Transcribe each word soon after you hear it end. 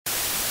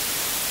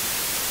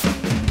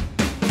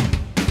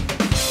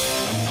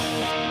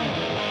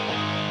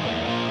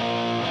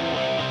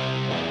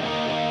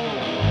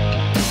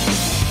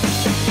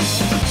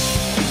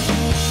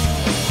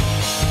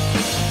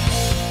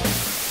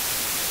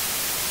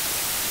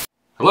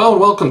Hello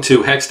and welcome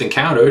to Hexed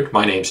Encountered.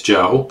 My name's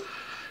Joe.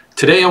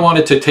 Today I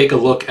wanted to take a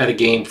look at a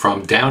game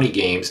from Downey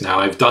Games. Now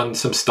I've done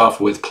some stuff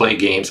with Play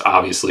Games,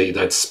 obviously.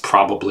 That's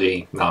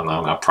probably, no,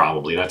 not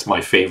probably, that's my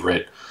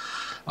favorite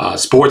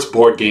sports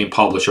board game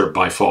publisher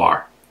by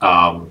far.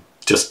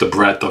 Just the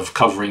breadth of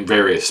covering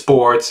various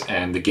sports,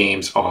 and the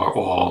games are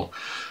all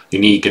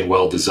unique and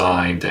well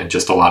designed and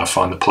just a lot of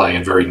fun to play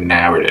and very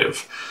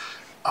narrative.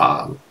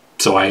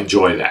 So I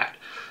enjoy that.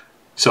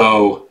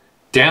 So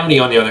Downey,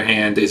 on the other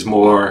hand, is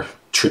more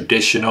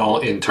traditional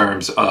in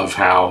terms of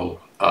how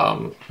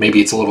maybe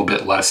it's a little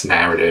bit less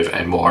narrative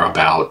and more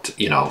about,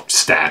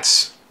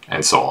 stats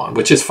and so on,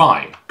 which is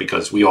fine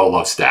because we all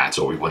love stats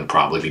or we wouldn't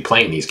probably be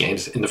playing these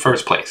games in the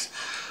first place.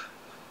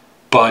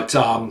 But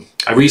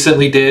I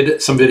recently did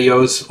some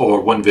videos,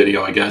 or one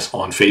video I guess,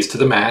 on Face to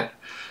the Mat,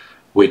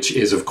 which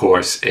is of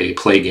course a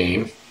play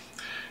game.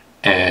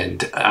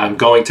 And I'm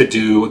going to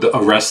do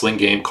a wrestling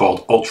game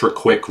called Ultra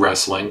Quick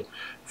Wrestling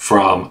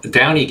from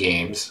Downey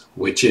Games,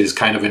 which is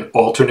kind of an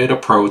alternate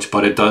approach,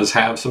 but it does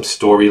have some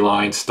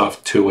storyline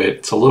stuff to it.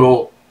 It's a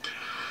little,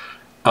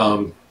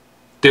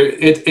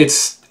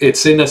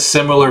 it's in a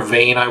similar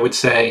vein, I would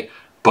say,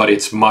 but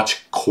it's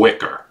much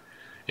quicker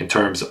in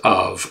terms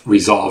of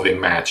resolving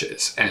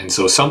matches. And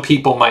so some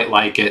people might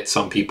like it,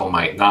 some people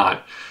might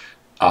not.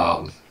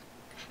 I'll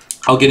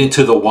get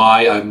into the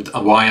why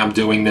I'm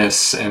doing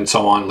this and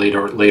so on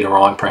later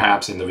on,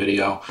 perhaps in the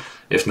video.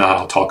 If not,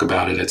 I'll talk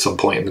about it at some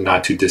point in the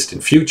not too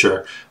distant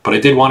future. But I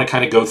did want to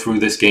kind of go through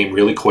this game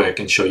really quick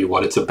and show you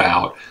what it's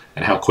about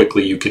and how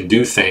quickly you can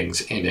do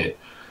things in it.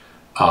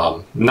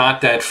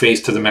 Not that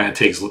Face to the Mat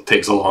takes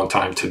a long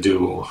time to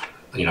do,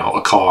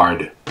 a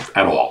card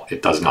at all.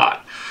 It does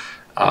not.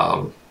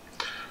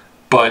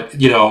 But,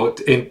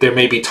 there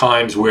may be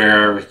times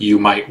where you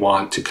might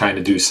want to kind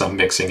of do some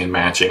mixing and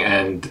matching.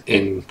 And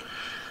in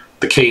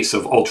the case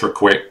of Ultra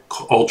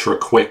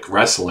Quick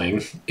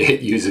Wrestling,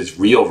 it uses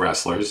real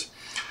wrestlers.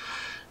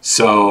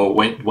 So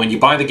when you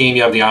buy the game,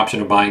 you have the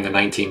option of buying the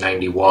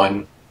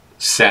 1991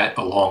 set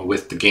along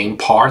with the game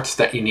parts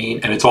that you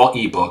need. And it's all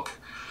ebook.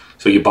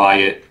 So you buy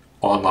it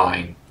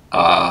online,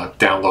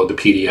 download the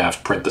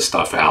PDF, print the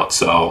stuff out.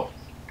 So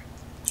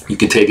you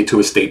can take it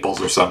to a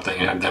Staples or something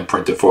and then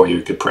print it for you.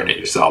 You could print it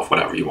yourself,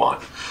 whatever you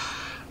want.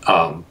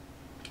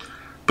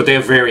 But they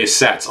have various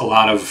sets, a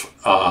lot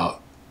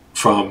of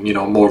from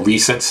more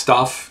recent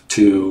stuff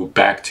to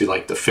back to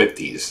like the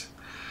 50s.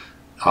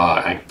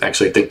 I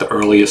think the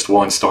earliest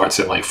one starts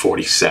in like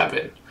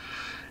 47,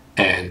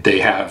 and they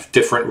have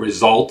different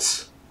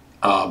results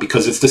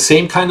because it's the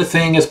same kind of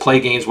thing as play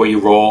games where you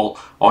roll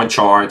on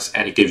charts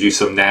and it gives you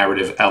some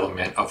narrative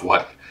element of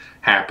what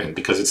happened,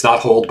 because it's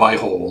not hold by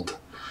hold.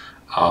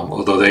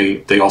 Although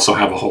they also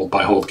have a hold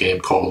by hold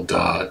game called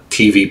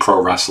TV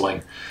Pro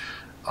Wrestling,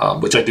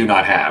 which I do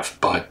not have,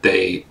 but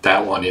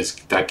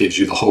that gives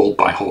you the hold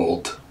by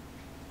hold,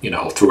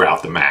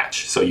 throughout the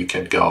match. So you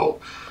can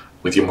go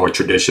with your more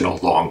traditional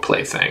long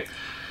play thing.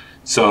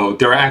 So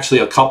there are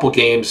actually a couple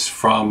games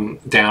from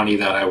Downey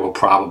that I will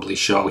probably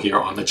show here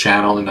on the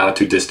channel in the not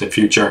too distant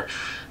future.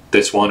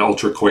 This one,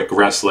 Ultra Quick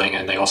Wrestling,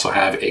 and they also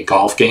have a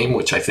golf game,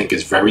 which I think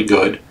is very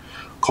good,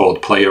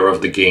 called Player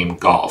of the Game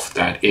Golf.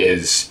 That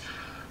is,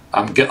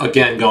 I'm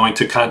again going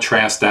to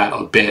contrast that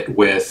a bit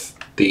with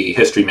the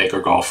History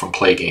Maker Golf from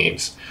Play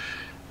Games,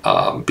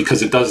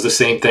 because it does the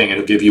same thing.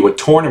 It'll give you a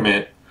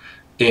tournament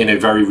in a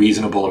very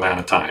reasonable amount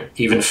of time,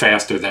 even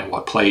faster than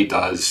what Play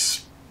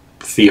does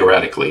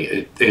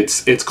theoretically.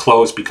 It's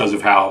close because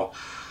of how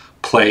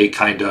Play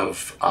kind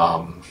of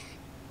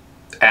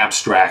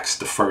abstracts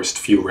the first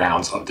few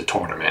rounds of the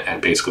tournament,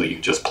 and basically you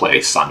just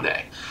play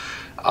Sunday.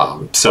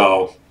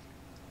 So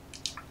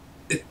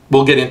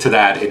we'll get into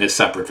that in a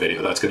separate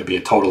video. That's going to be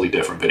a totally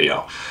different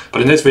video.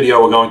 But in this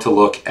video, we're going to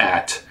look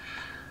at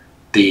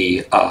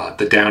the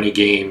Downey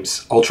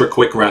Games Ultra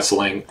Quick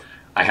Wrestling.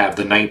 I have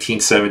the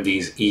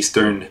 1970s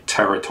Eastern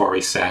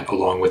Territory set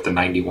along with the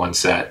 91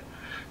 set.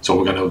 So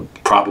we're going to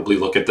probably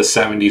look at the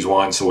 70s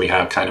one, so we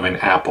have kind of an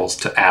apples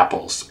to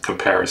apples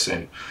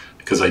comparison,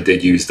 because I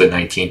did use the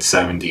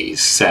 1970s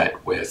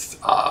set with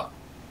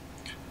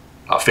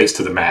Face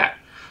to the Mat.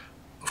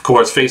 Of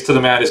course, Face to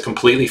the Mat is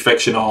completely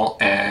fictional,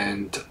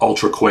 and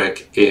Ultra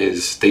Quick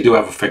they do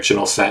have a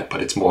fictional set, but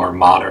it's more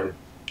modern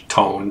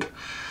toned.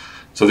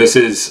 So this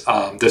is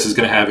going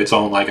to have its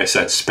own, like I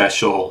said,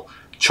 special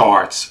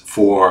charts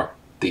for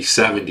the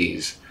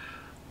 70s,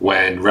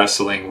 when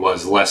wrestling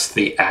was less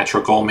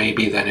theatrical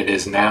maybe than it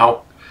is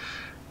now.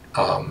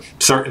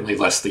 Certainly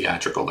less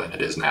theatrical than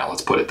it is now,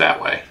 let's put it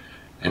that way.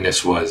 And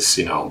this was,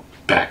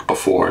 back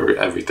before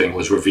everything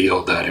was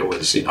revealed that it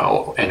was,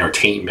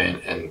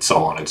 entertainment and so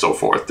on and so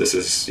forth. This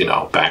is,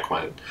 back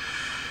when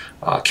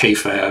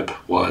kayfabe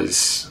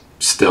was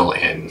still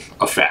in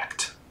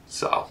effect.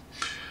 So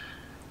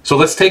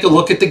let's take a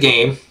look at the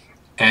game,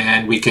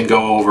 and we can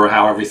go over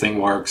how everything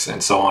works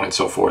and so on and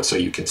so forth, so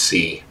you can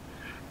see,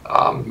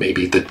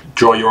 maybe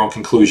draw your own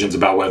conclusions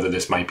about whether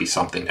this might be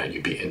something that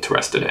you'd be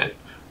interested in.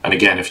 And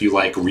again, if you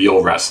like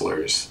real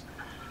wrestlers,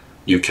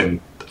 you can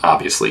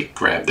obviously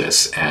grab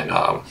this and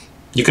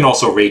You can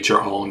also rate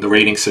your own. The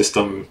rating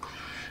system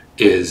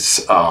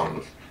is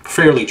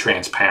fairly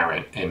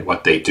transparent in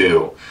what they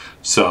do.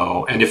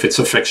 So, and if it's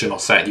a fictional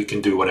set, you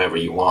can do whatever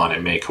you want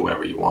and make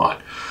whoever you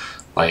want.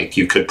 Like,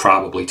 you could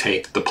probably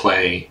take the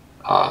play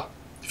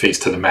face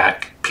to the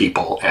mat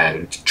people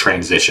and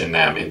transition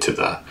them into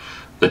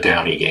the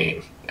Downey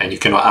game. And you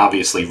can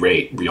obviously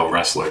rate real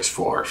wrestlers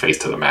for face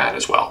to the mat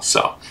as well.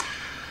 So,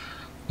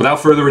 without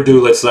further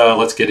ado,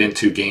 let's get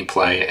into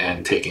gameplay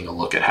and taking a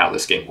look at how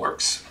this game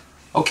works.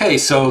 Okay,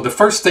 so the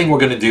first thing we're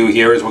going to do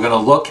here is we're going to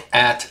look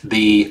at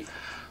the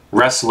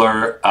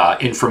wrestler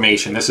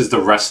information. This is the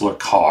wrestler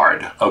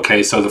card.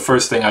 Okay, so the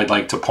first thing I'd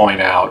like to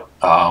point out,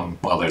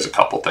 well, there's a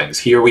couple things.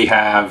 Here we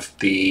have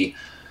the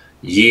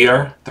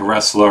year, the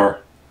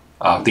wrestler,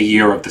 the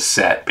year of the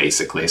set,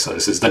 basically. So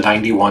this is the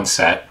 91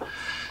 set.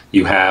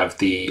 You have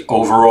the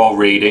overall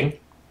rating,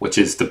 which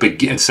is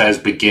it says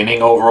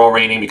beginning overall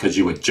rating because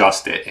you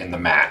adjust it in the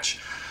match.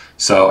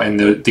 So, and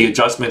the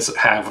adjustments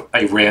have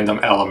a random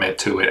element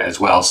to it as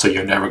well. So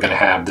you're never going to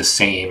have the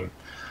same.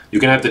 You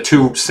can have the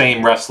two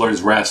same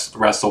wrestlers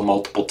wrestle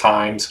multiple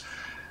times,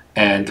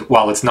 and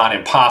while it's not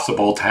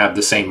impossible to have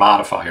the same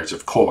modifiers,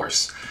 of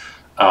course,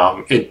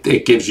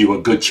 it gives you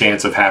a good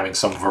chance of having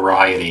some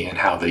variety in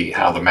how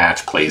the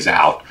match plays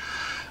out.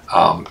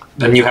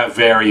 Then you have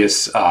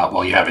various,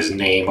 well, you have his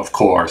name, of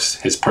course,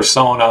 his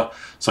persona,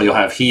 so you'll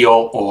have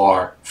heel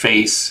or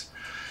face.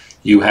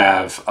 You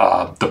have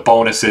the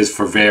bonuses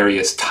for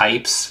various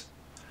types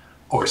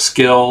or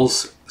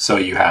skills. So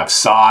you have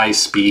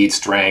size, speed,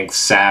 strength,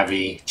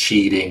 savvy,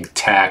 cheating,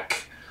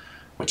 tech,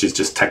 which is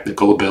just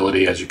technical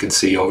ability, as you can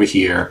see over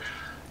here.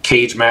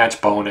 Cage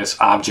match bonus,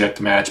 object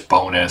match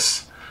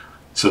bonus.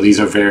 So these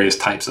are various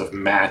types of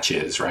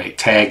matches, right?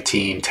 Tag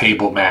team,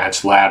 table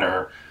match,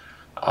 ladder,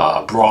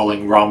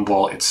 brawling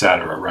rumble,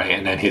 etc., right?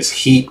 And then his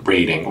heat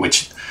rating,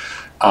 which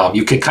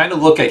you can kind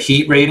of look at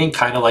heat rating,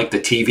 kind of like the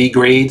TV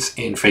grades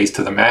in Face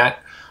to the Mat,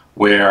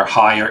 where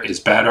higher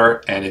is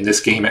better, and in this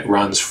game it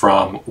runs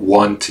from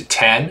 1 to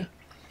 10.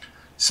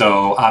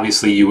 So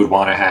obviously you would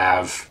want to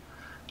have,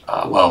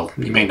 well,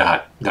 you may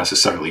not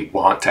necessarily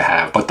want to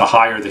have, but the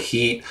higher the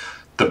heat,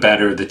 the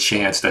better the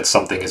chance that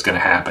something is going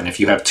to happen. If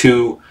you have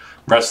two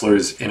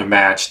wrestlers in a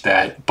match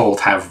that both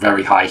have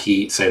very high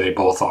heat, say they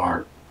both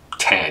are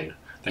 10,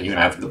 then you're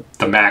going to have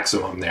the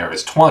maximum there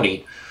is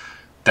 20.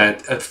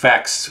 That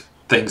affects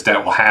things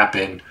that will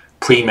happen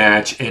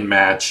pre-match,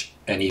 in-match,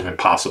 and even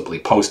possibly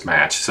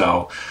post-match.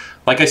 So,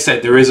 like I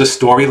said, there is a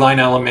storyline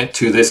element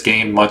to this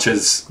game, much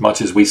as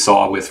we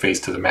saw with Face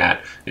to the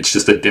Mat. It's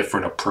just a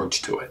different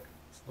approach to it.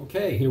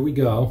 Okay, here we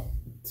go.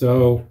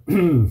 So,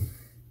 you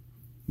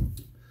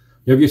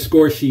have your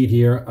score sheet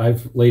here.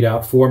 I've laid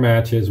out 4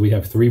 matches. We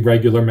have 3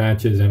 regular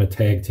matches and a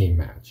tag team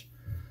match.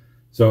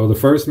 So the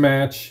first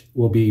match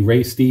will be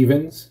Ray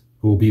Stevens,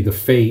 who will be the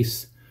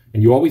face.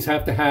 And you always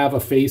have to have a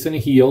face and a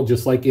heel,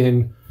 just like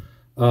in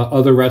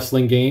other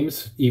wrestling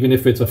games. Even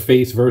if it's a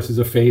face versus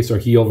a face or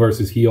heel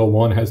versus heel,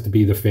 one has to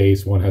be the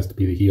face, one has to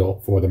be the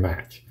heel for the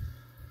match.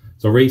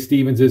 So Ray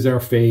Stevens is our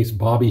face.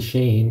 Bobby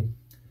Shane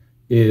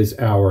is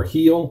our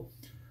heel.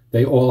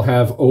 They all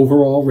have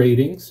overall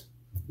ratings,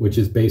 which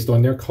is based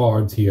on their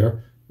cards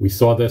here. We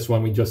saw this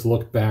when we just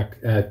looked back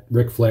at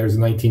Ric Flair's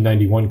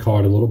 1991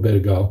 card a little bit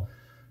ago.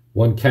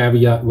 One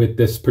caveat with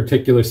this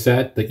particular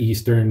set, the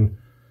Eastern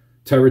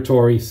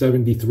Territory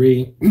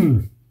 73,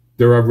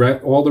 there are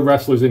all the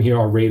wrestlers in here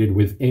are rated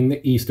within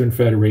the Eastern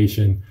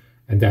Federation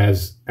and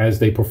as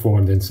they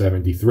performed in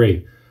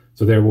 73.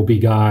 So there will be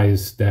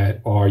guys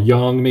that are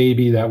young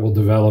maybe that will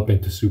develop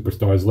into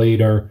superstars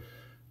later.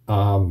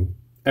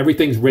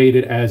 Everything's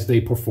rated as they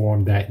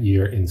performed that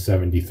year in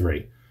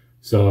 73.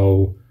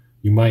 So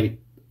you might,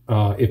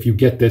 if you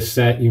get this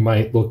set, you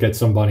might look at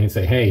somebody and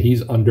say, hey,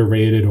 he's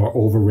underrated or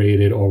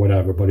overrated or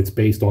whatever, but it's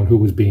based on who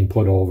was being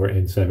put over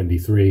in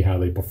 73, how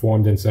they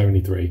performed in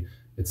 73,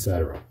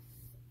 etc.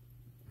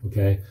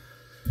 Okay,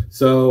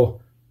 so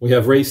we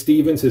have Ray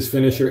Stevens. His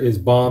finisher is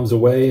Bombs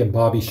Away, and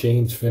Bobby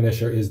Shane's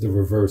finisher is the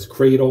Reverse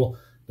Cradle.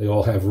 They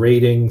all have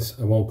ratings.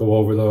 I won't go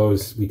over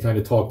those. We kind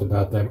of talked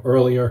about them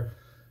earlier,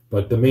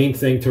 but the main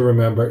thing to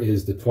remember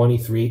is the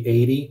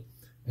 2380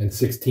 and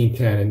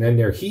 1610, and then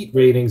their heat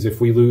ratings. If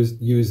we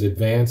use the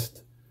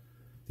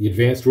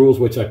advanced rules,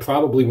 which I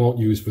probably won't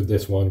use for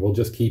this one, we'll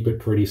just keep it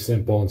pretty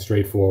simple and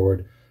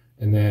straightforward.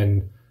 And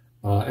then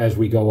as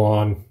we go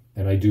on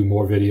and I do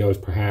more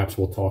videos, perhaps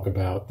we'll talk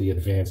about the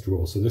advanced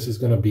rules. So this is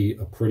going to be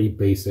a pretty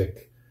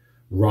basic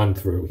run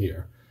through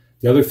here.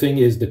 The other thing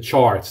is the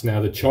charts.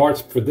 Now the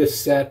charts for this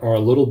set are a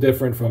little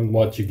different from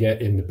what you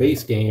get in the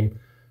base game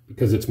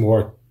because it's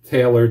more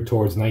tailored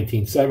towards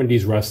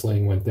 1970s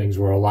wrestling when things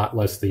were a lot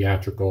less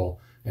theatrical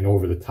and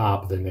over the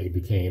top than they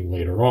became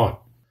later on.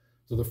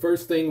 So the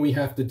first thing we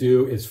have to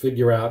do is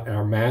figure out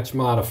our match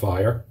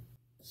modifier.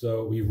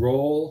 So we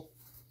roll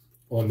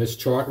on this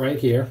chart right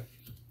here,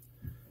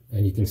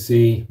 and you can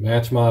see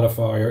match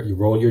modifier. You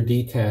roll your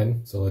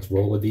D10. So let's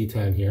roll a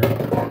D10 here.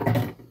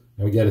 And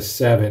we get a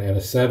 7, and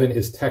a 7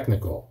 is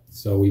technical.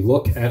 So we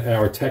look at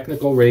our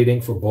technical rating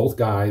for both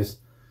guys.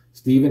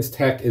 Steven's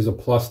tech is a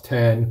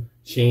 +10.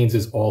 Shane's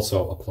is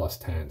also a plus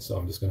 10. So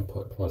I'm just going to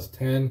put plus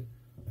 10,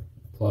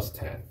 plus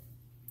 10.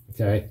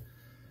 Okay.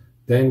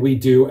 Then we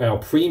do our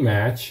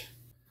pre-match.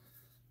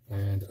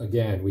 And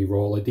again, we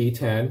roll a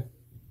d10.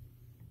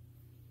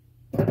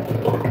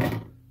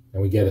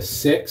 And we get a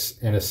 6,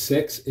 and a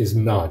 6 is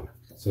none.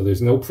 So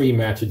there's no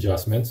pre-match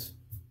adjustments.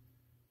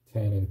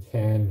 10 and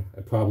 10.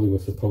 I probably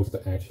was supposed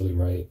to actually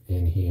write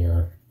in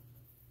here.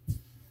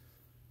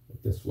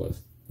 This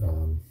was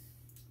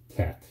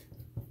cat.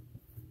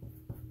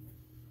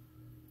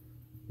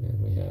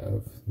 And we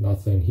have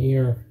nothing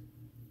here.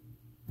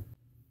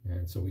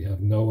 And so we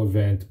have no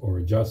event or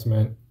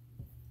adjustment.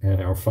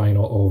 And our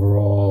final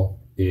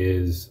overall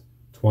is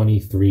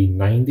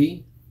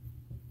 2390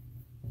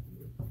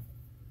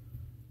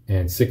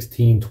 and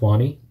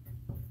 1620.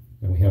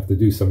 And we have to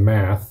do some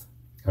math.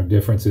 Our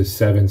difference is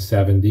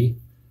 770.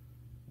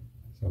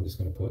 So I'm just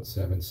going to put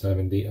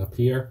 770 up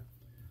here.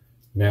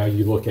 Now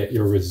you look at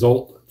your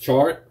result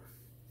chart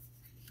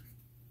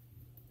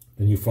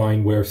and you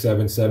find where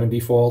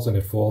 770 falls, and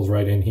it falls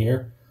right in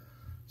here.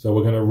 So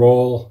we're going to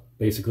roll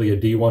basically a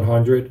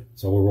D100.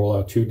 So we'll roll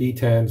out 2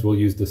 D10s. We'll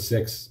use the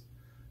 6,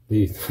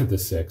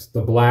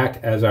 the black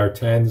as our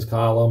 10s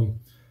column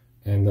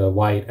and the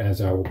white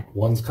as our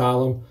 1s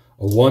column.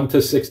 A 1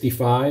 to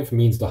 65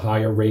 means the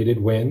higher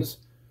rated wins,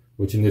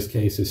 which in this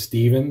case is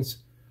Stevens.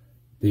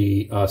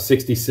 The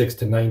 66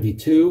 to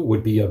 92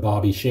 would be a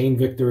Bobby Shane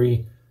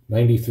victory.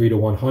 93 to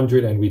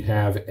 100, and we'd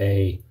have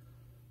an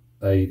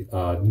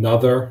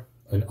other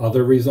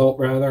result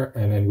rather,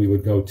 and then we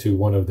would go to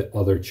one of the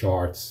other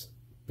charts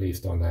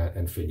based on that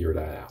and figure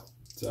that out.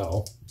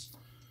 So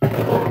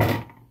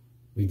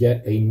we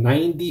get a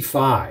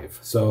 95.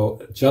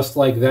 So just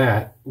like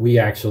that, we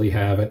actually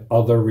have an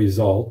other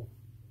result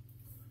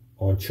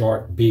on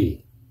chart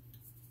B.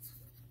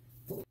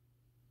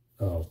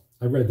 Oh,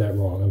 I read that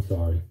wrong. I'm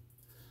sorry.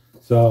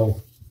 So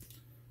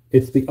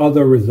it's the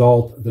other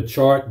result. The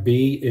chart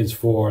B is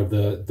for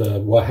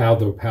how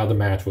the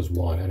match was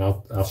won, and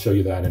I'll show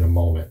you that in a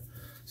moment.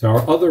 So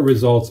our other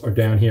results are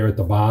down here at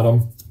the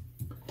bottom,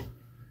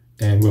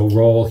 and we'll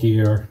roll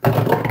here,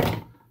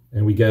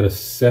 and we get a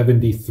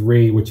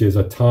 73, which is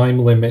a time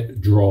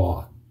limit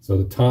draw.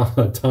 So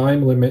the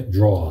time limit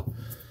draw.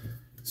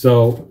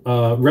 So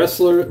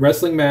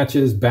wrestling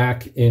matches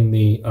back in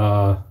the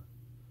I'm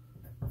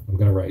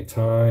going to write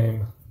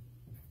time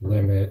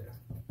limit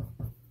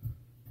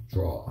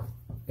draw.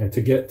 And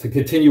to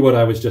continue what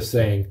I was just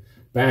saying,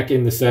 back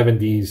in the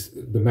 70s,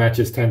 the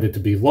matches tended to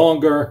be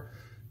longer.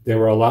 There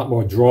were a lot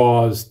more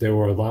draws. There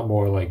were a lot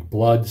more like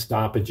blood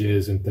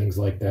stoppages and things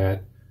like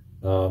that.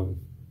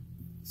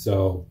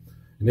 So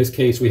in this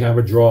case, we have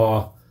a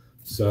draw.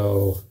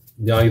 So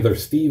neither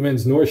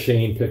Stevens nor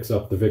Shane picks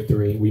up the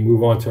victory. We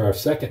move on to our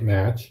second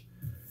match,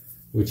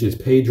 which is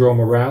Pedro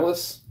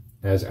Morales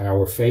as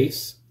our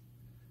face.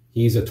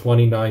 He's a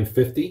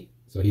 2950,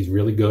 so he's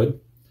really good.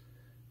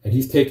 And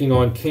he's taking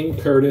on King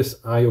Curtis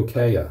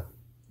Iokea.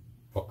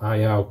 Or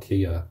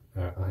Iokea.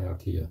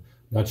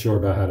 Not sure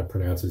about how to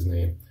pronounce his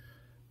name.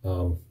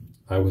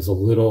 I was a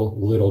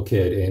little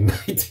kid in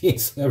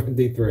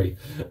 1973.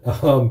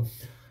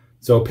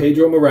 So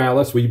Pedro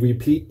Morales, we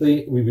repeat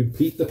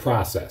the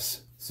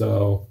process.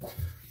 So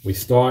we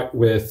start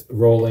with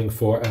rolling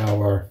for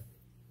our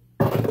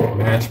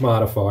match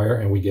modifier,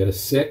 and we get a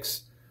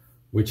 6,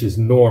 which is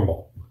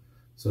normal.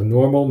 So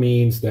normal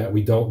means that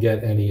we don't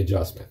get any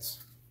adjustments.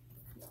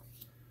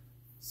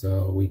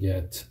 So we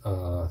get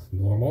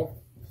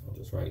normal. So I'll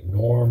just write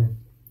norm.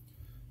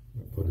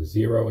 Put a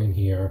 0 in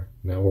here.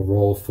 Now we'll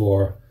roll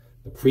for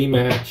the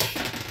pre-match.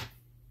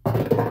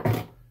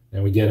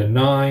 And we get a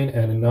 9,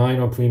 and a 9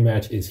 on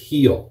pre-match is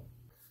heel.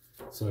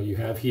 So you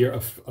have here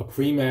a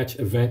pre-match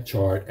event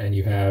chart, and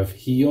you have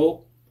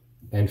heel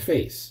and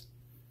face,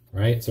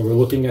 right? So we're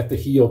looking at the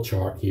heel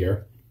chart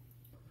here.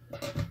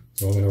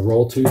 So I'm going to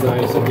roll 2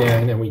 dice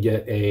again, and we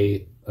get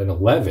an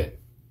 11.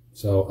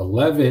 So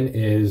 11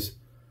 is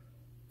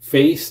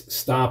face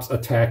stops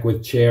attack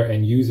with chair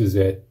and uses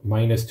it,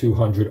 minus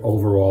 200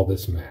 overall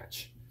this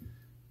match.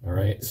 All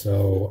right,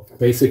 so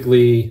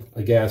basically,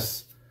 I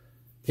guess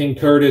King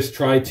Curtis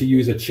tried to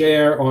use a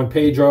chair on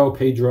Pedro.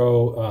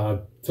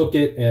 Pedro took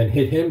it and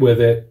hit him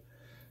with it,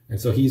 and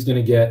so he's going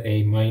to get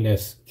a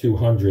minus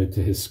 200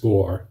 to his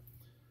score.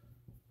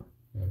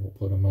 And we'll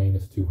put a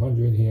minus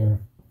 200 here,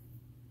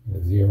 a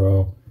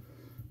 0.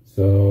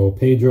 So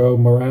Pedro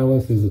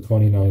Morales is a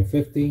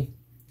 2950.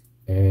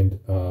 And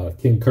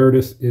King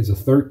Curtis is a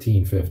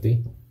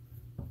 1350.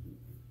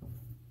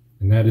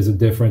 And that is a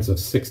difference of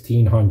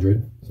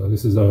 1600. So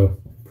this is a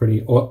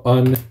pretty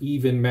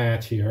uneven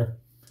match here.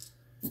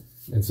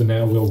 And so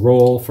now we'll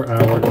roll for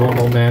our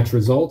normal match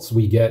results.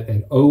 We get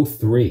an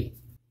 03.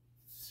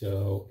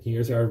 So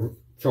here's our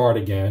chart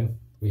again.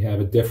 We have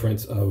a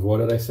difference of, what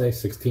did I say,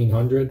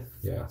 1600?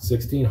 Yeah,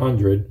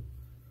 1600.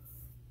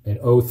 And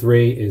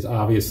 03 is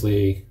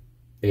obviously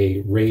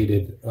a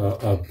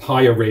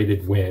higher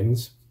rated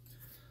wins.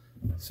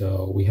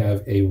 So we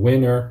have a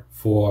winner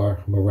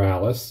for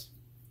Morales.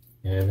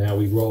 And now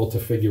we roll to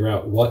figure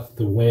out what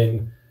the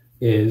win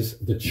is.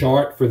 The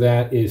chart for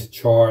that is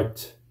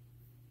chart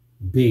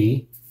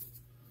B.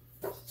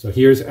 So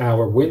here's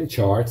our win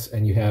charts,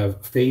 and you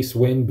have face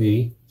win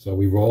B. So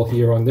we roll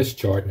here on this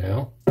chart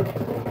now.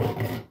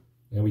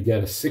 And we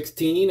get a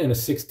 16, and a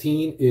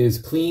 16 is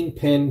clean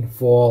pin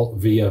fall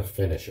via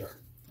finisher.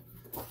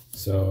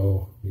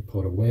 So we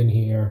put a win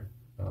here,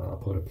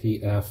 put a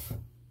PF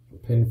for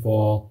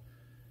pinfall,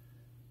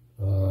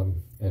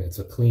 and it's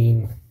a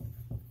clean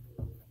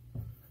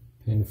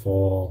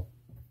pinfall.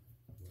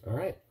 All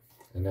right,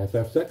 and that's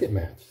our second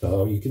match.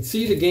 So you can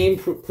see the game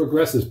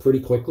progresses pretty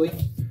quickly.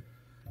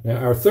 Now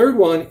our third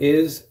one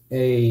is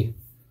a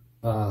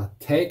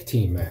tag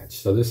team match.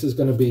 So this is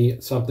going to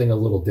be something a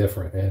little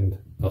different, and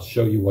I'll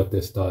show you what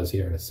this does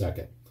here in a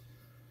second.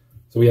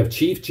 So we have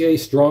Chief J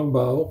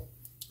Strongbow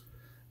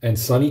and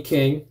Sonny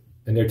King,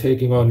 and they're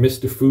taking on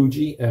Mr.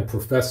 Fuji and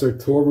Professor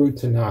Toru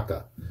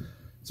Tanaka.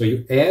 So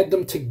you add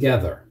them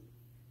together,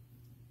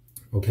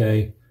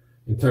 okay,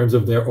 in terms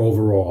of their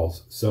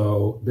overalls.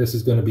 So this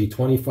is going to be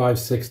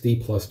 2560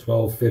 plus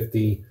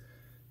 1250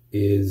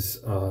 is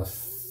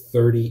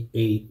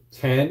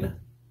 3810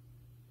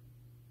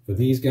 for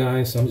these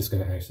guys. So I'm just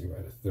going to actually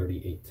write a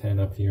 3810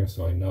 up here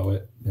so I know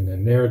it. And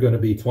then they're going to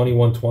be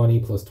 2120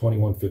 plus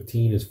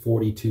 2115 is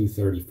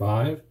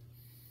 4235.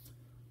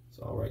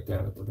 So I'll write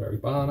down at the very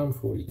bottom,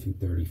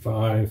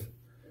 4235.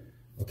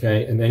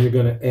 Okay, and then you're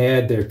going to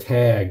add their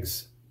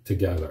tags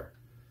together.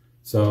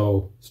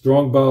 So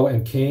Strongbow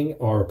and King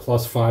are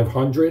plus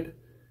 500,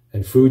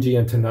 and Fuji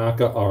and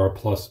Tanaka are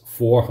plus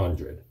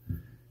 400.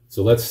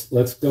 So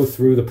let's go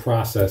through the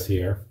process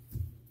here.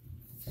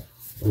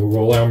 We'll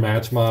roll our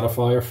match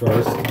modifier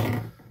first.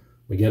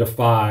 We get a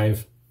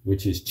 5,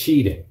 which is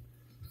cheating.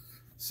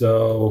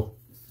 So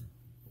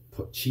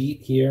put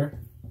cheat here.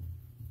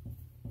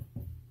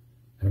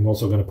 And I'm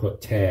also going to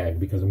put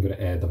tag because I'm going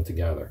to add them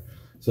together.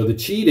 So the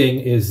cheating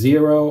is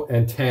 0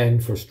 and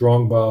 10 for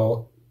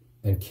Strongbow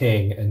and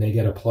King, and they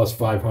get a plus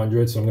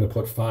 500. So I'm going to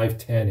put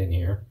 510 in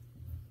here.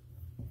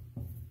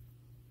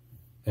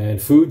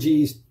 And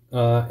Fuji's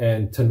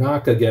and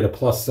Tanaka get a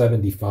plus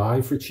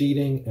 75 for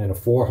cheating and a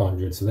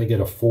 400. So they get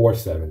a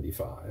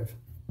 475.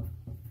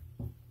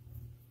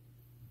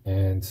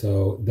 And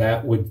so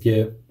that would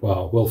give,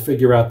 well, we'll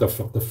figure out the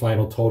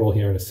final total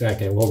here in a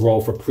second. We'll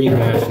roll for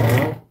pre-match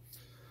now.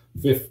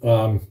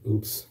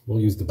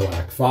 We'll use the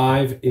black.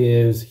 5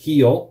 is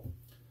heel.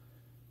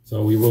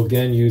 So we will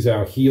again use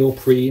our heel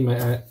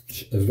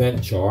pre-match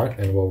event chart,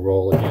 and we'll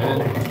roll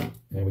again.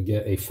 And we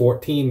get a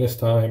 14 this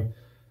time.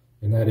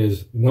 And that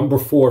is number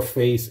 4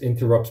 face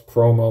interrupts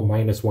promo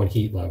 -1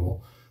 heat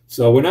level.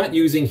 So we're not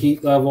using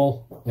heat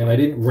level, and I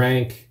didn't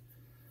rank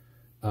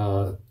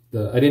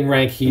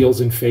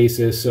heels and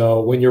faces.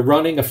 So when you're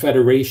running a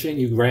federation,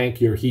 you rank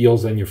your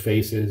heels and your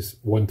faces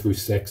 1 through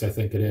 6, I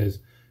think it is.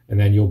 And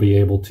then you'll be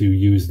able to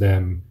use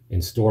them in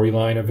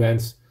storyline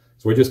events.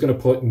 So we're just going to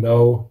put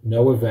no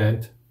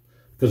event,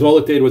 because all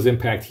it did was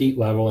impact heat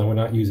level, and we're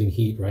not using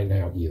heat right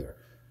now either.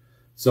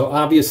 So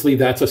obviously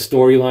that's a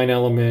storyline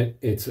element.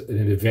 It's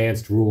an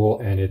advanced rule,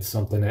 and it's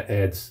something that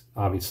adds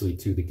obviously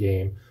to the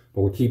game.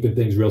 But we're keeping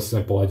things real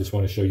simple. I just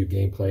want to show you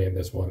gameplay in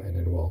this one, and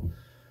then we'll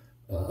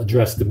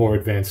address the more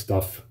advanced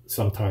stuff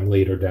sometime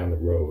later down the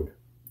road.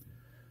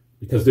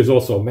 Because there's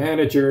also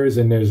managers,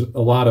 and there's a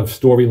lot of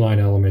storyline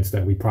elements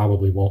that we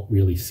probably won't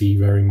really see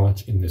very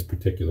much in this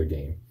particular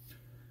game.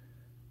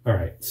 All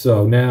right,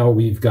 so now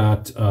we've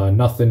got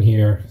nothing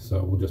here,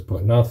 so we'll just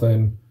put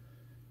nothing.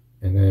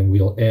 And then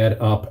we'll add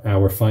up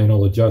our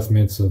final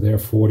adjustments, so they're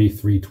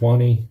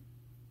 4320.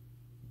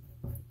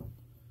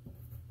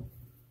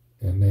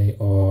 And they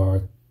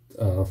are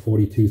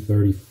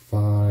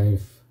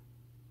 4235,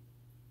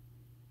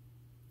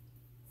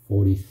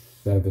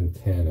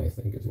 4710, I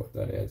think is what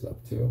that adds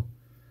up to.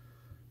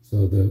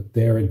 So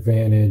their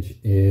advantage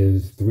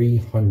is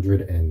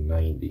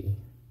 390.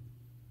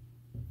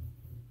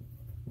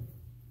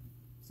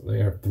 So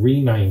they are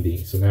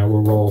 390. So now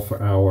we'll roll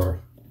for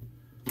our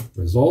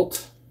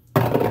result.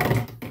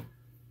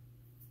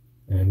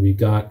 And we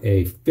got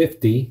a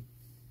 50.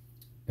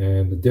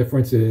 And the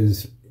difference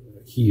is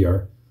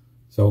here.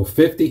 So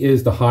 50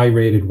 is the high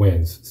rated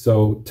wins.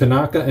 So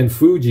Tanaka and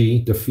Fuji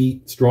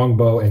defeat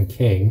Strongbow and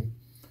King.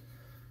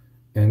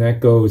 And that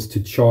goes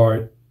to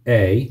chart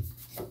A.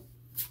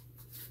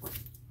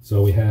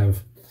 So we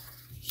have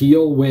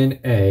heel win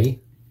A.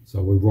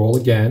 So we roll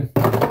again.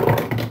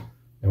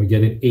 And we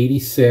get an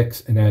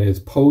 86, and that is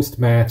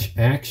post-match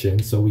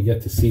action. So we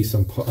get to see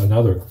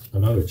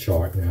another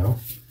chart now.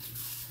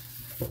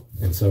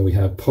 And so we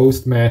have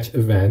post-match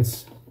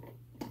events.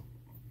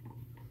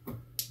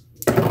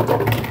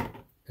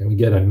 And we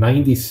get a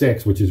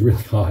 96, which is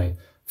really high.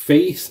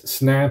 Face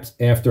snaps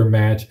after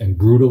match and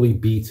brutally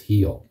beats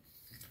heel.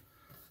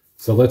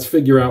 So let's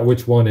figure out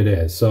which one it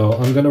is. So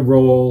I'm going to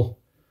roll.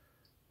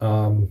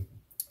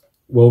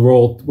 We'll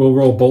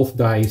roll both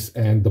dice,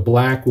 and the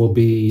black will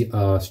be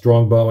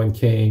Strongbow and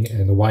King,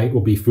 and the white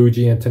will be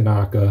Fuji and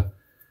Tanaka.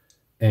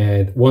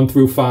 And 1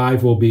 through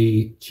 5 will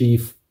be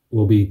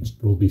will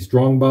be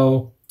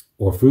Strongbow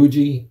or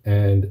Fuji,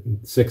 and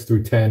 6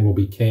 through 10 will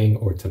be King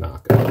or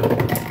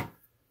Tanaka.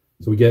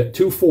 So we get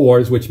 2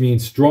 4s, which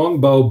means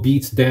Strongbow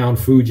beats down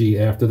Fuji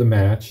after the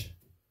match.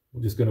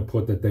 We're just going to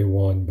put that they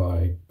won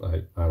by,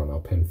 I don't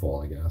know,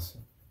 pinfall, I guess.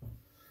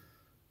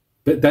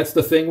 But that's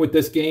the thing with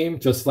this game,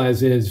 just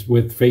as is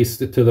with Face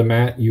to the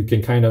Mat, you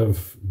can kind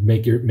of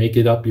make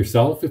it up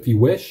yourself if you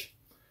wish.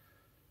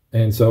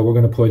 And so we're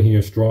going to put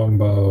here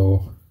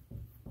Strongbow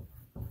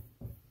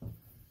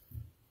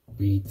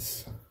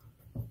beats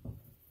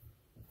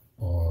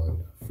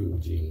on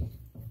Fuji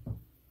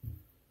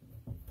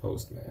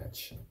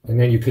post-match. And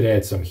then you could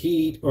add some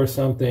heat or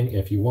something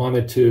if you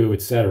wanted to,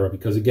 etc.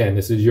 Because again,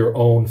 this is your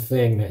own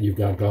thing that you've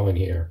got going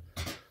here.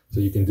 So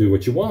you can do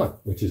what you want,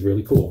 which is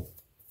really cool.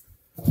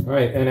 All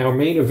right, and our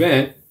main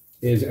event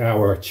is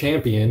our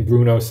champion,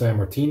 Bruno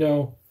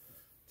Sammartino,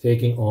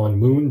 taking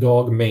on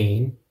Moondog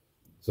Maine.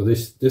 So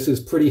this is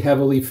pretty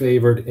heavily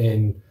favored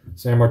in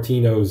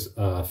Sammartino's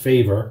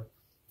favor.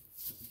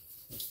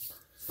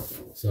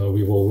 So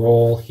we will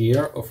roll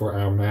here for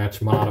our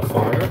match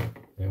modifier,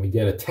 and we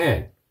get a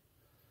 10.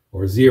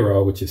 Or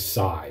 0, which is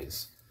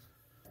size.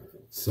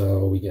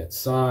 So we get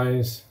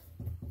size.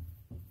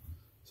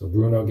 So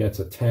Bruno gets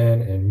a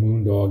 10 and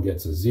Moondog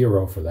gets a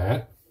 0 for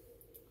that.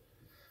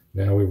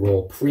 Now we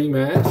roll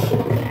pre-match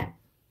and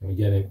we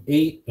get an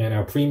 8, and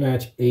our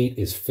pre-match 8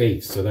 is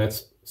face. So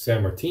that's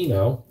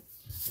Sammartino.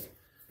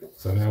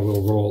 So now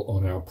we'll roll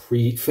on our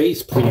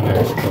face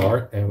pre-match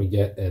chart and we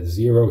get a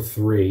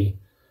 0-3.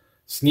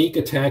 Sneak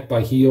attack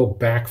by heel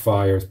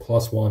backfires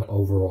 +1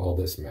 overall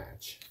this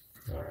match.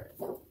 All right.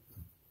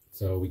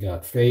 So we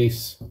got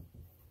face,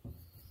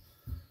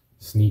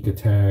 sneak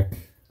attack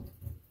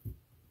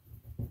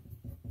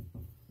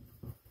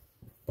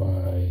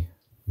by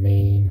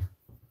Maine.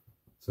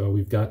 So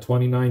we've got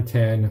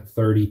 29-10,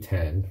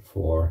 30-10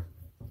 for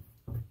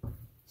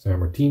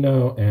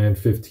Sammartino and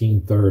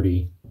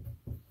 15-30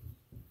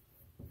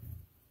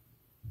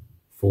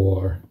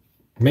 for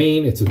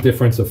Maine. It's a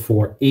difference of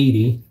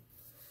 480.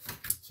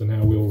 So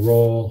now we'll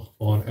roll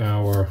on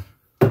our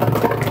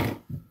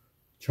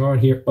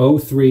chart here,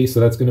 0-3, so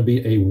that's going to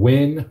be a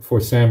win for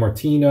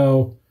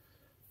Sammartino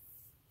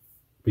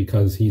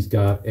because he's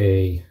got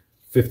a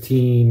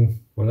 15,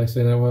 what did I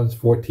say that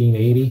was?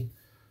 1480.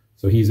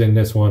 So he's in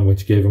this one,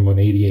 which gave him an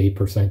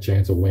 88%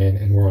 chance of win,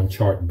 and we're on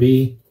chart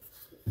B.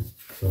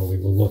 So we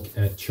will look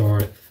at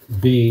chart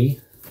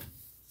B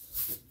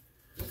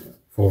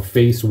for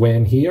face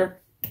win here.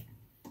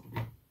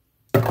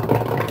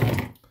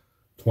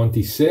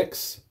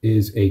 26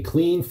 is a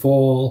clean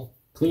pinfall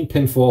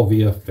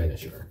via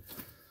finisher.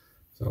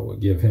 So we'll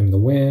give him the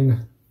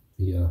win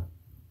via,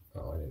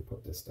 oh, I didn't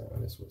put this down.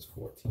 This was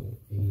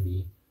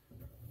 1480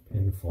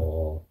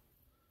 pinfall.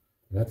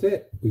 And that's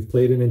it. We've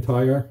played an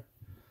entire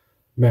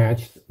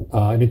match,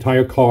 an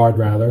entire card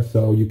rather.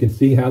 So you can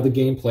see how the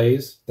game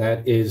plays.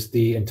 That is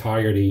the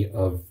entirety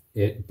of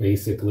it,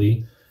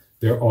 basically.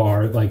 There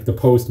are like the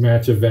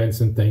post-match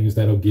events and things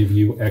that'll give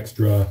you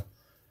extra,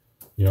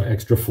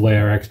 extra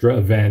flair, extra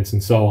events,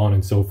 and so on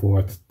and so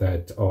forth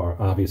that are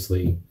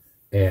obviously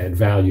add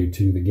value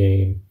to the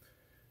game.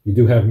 You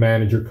do have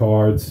manager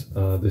cards.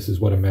 This is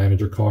what a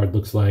manager card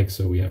looks like.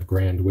 So we have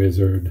Grand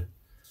Wizard.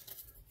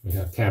 We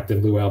have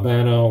Captain Lou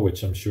Albano,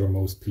 which I'm sure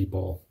most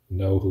people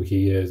know who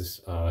he is.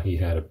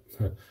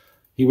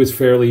 He was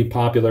fairly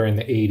popular in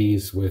the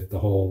 80s with the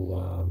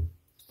whole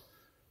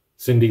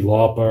Cyndi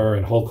Lauper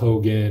and Hulk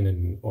Hogan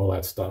and all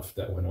that stuff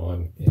that went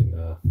on in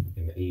the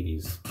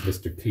 80s.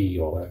 Mr. T,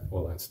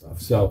 all that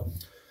stuff. So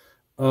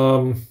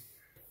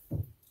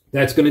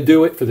that's going to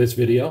do it for this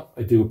video.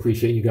 I do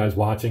appreciate you guys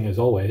watching as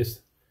always.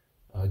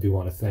 I do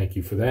want to thank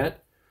you for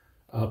that.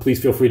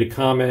 Please feel free to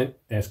comment,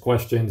 ask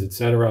questions,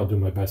 etc. I'll do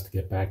my best to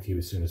get back to you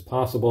as soon as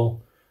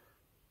possible.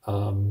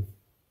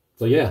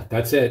 So yeah,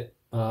 that's it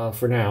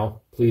for now.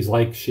 Please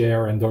like,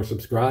 share, and or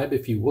subscribe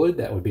if you would.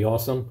 That would be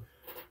awesome.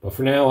 But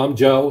for now, I'm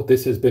Joe.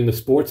 This has been the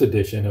sports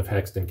edition of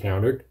Hexed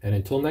Encountered. And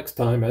until next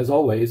time, as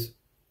always,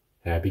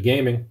 happy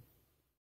gaming.